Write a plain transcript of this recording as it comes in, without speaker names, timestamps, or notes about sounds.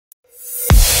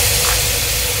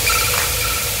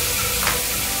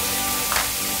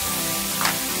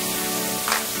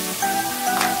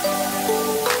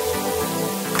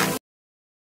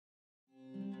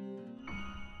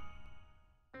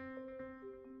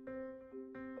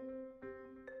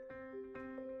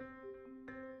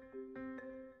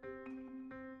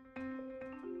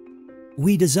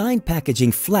We design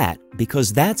packaging flat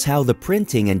because that's how the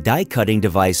printing and die cutting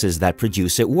devices that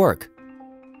produce it work.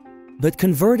 But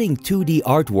converting 2D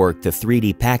artwork to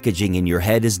 3D packaging in your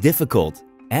head is difficult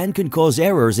and can cause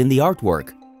errors in the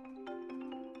artwork.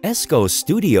 ESKO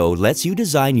Studio lets you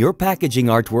design your packaging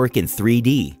artwork in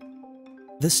 3D.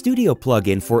 The Studio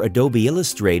plugin for Adobe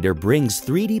Illustrator brings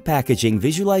 3D packaging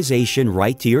visualization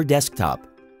right to your desktop.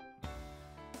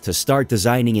 To start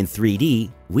designing in 3D,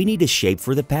 we need a shape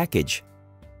for the package.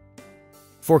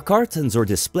 For cartons or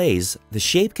displays, the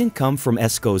shape can come from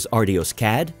ESKO's Artios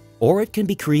CAD, or it can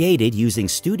be created using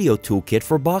Studio Toolkit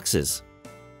for boxes.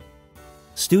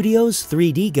 Studio's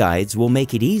 3D guides will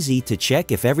make it easy to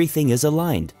check if everything is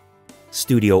aligned.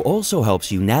 Studio also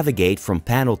helps you navigate from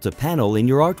panel to panel in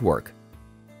your artwork.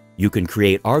 You can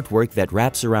create artwork that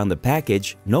wraps around the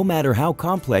package no matter how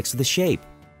complex the shape.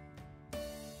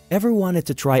 Ever wanted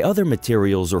to try other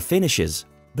materials or finishes,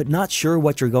 but not sure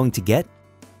what you're going to get?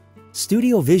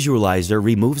 Studio Visualizer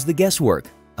removes the guesswork,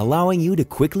 allowing you to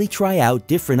quickly try out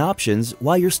different options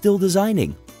while you're still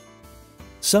designing.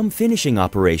 Some finishing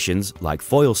operations, like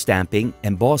foil stamping,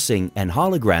 embossing, and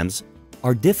holograms,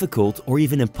 are difficult or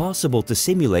even impossible to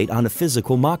simulate on a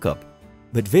physical mockup,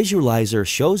 but Visualizer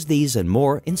shows these and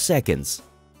more in seconds.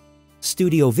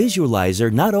 Studio Visualizer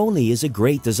not only is a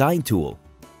great design tool,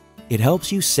 it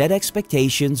helps you set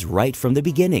expectations right from the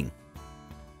beginning.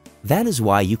 That is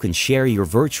why you can share your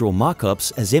virtual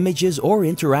mockups as images or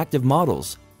interactive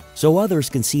models, so others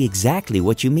can see exactly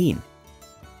what you mean.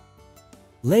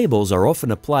 Labels are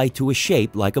often applied to a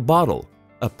shape like a bottle,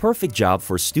 a perfect job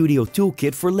for Studio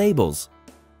Toolkit for labels.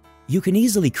 You can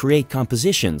easily create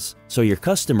compositions, so your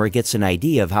customer gets an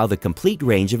idea of how the complete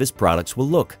range of his products will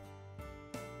look.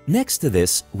 Next to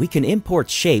this, we can import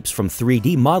shapes from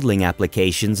 3D modeling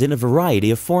applications in a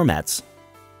variety of formats.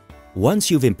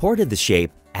 Once you've imported the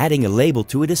shape, adding a label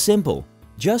to it is simple.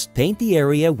 Just paint the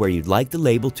area where you'd like the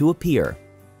label to appear.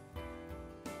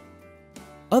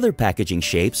 Other packaging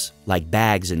shapes, like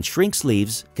bags and shrink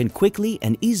sleeves, can quickly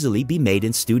and easily be made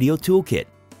in Studio Toolkit.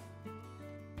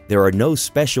 There are no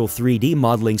special 3D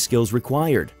modeling skills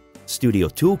required. Studio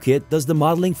Toolkit does the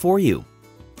modeling for you.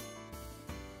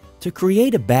 To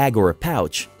create a bag or a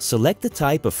pouch, select the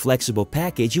type of flexible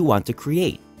package you want to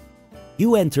create.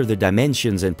 You enter the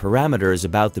dimensions and parameters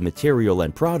about the material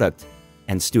and product,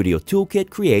 and Studio Toolkit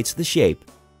creates the shape.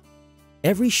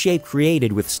 Every shape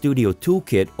created with Studio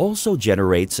Toolkit also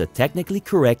generates a technically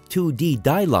correct 2D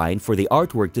die line for the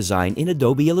artwork design in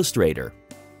Adobe Illustrator.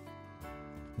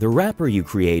 The wrapper you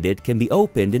created can be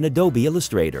opened in Adobe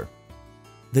Illustrator.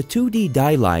 The 2D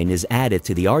die line is added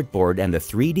to the artboard and the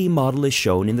 3D model is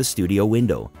shown in the Studio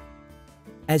window.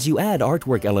 As you add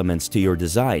artwork elements to your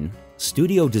design,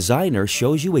 Studio Designer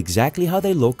shows you exactly how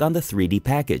they look on the 3D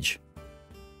package.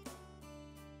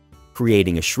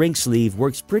 Creating a shrink sleeve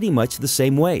works pretty much the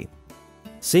same way.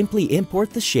 Simply import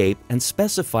the shape and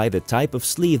specify the type of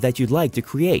sleeve that you'd like to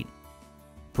create.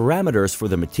 Parameters for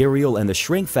the material and the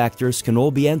shrink factors can all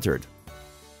be entered.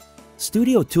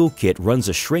 Studio Toolkit runs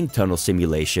a shrink tunnel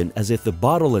simulation as if the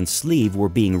bottle and sleeve were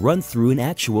being run through an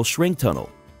actual shrink tunnel.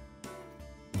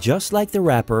 Just like the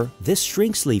wrapper, this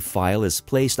shrink sleeve file is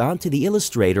placed onto the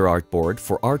Illustrator artboard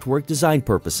for artwork design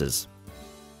purposes.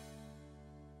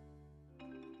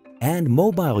 And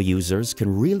mobile users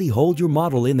can really hold your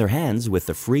model in their hands with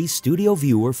the free Studio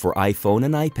Viewer for iPhone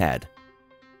and iPad.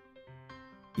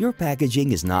 Your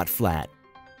packaging is not flat,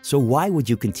 so why would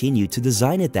you continue to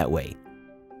design it that way?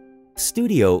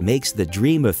 Studio makes the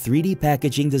dream of 3D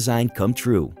packaging design come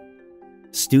true.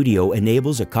 Studio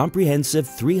enables a comprehensive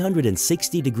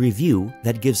 360-degree view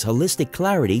that gives holistic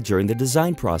clarity during the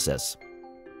design process.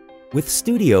 With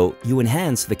Studio, you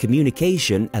enhance the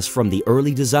communication as from the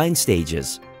early design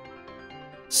stages.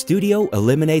 Studio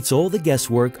eliminates all the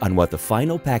guesswork on what the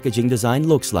final packaging design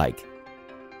looks like.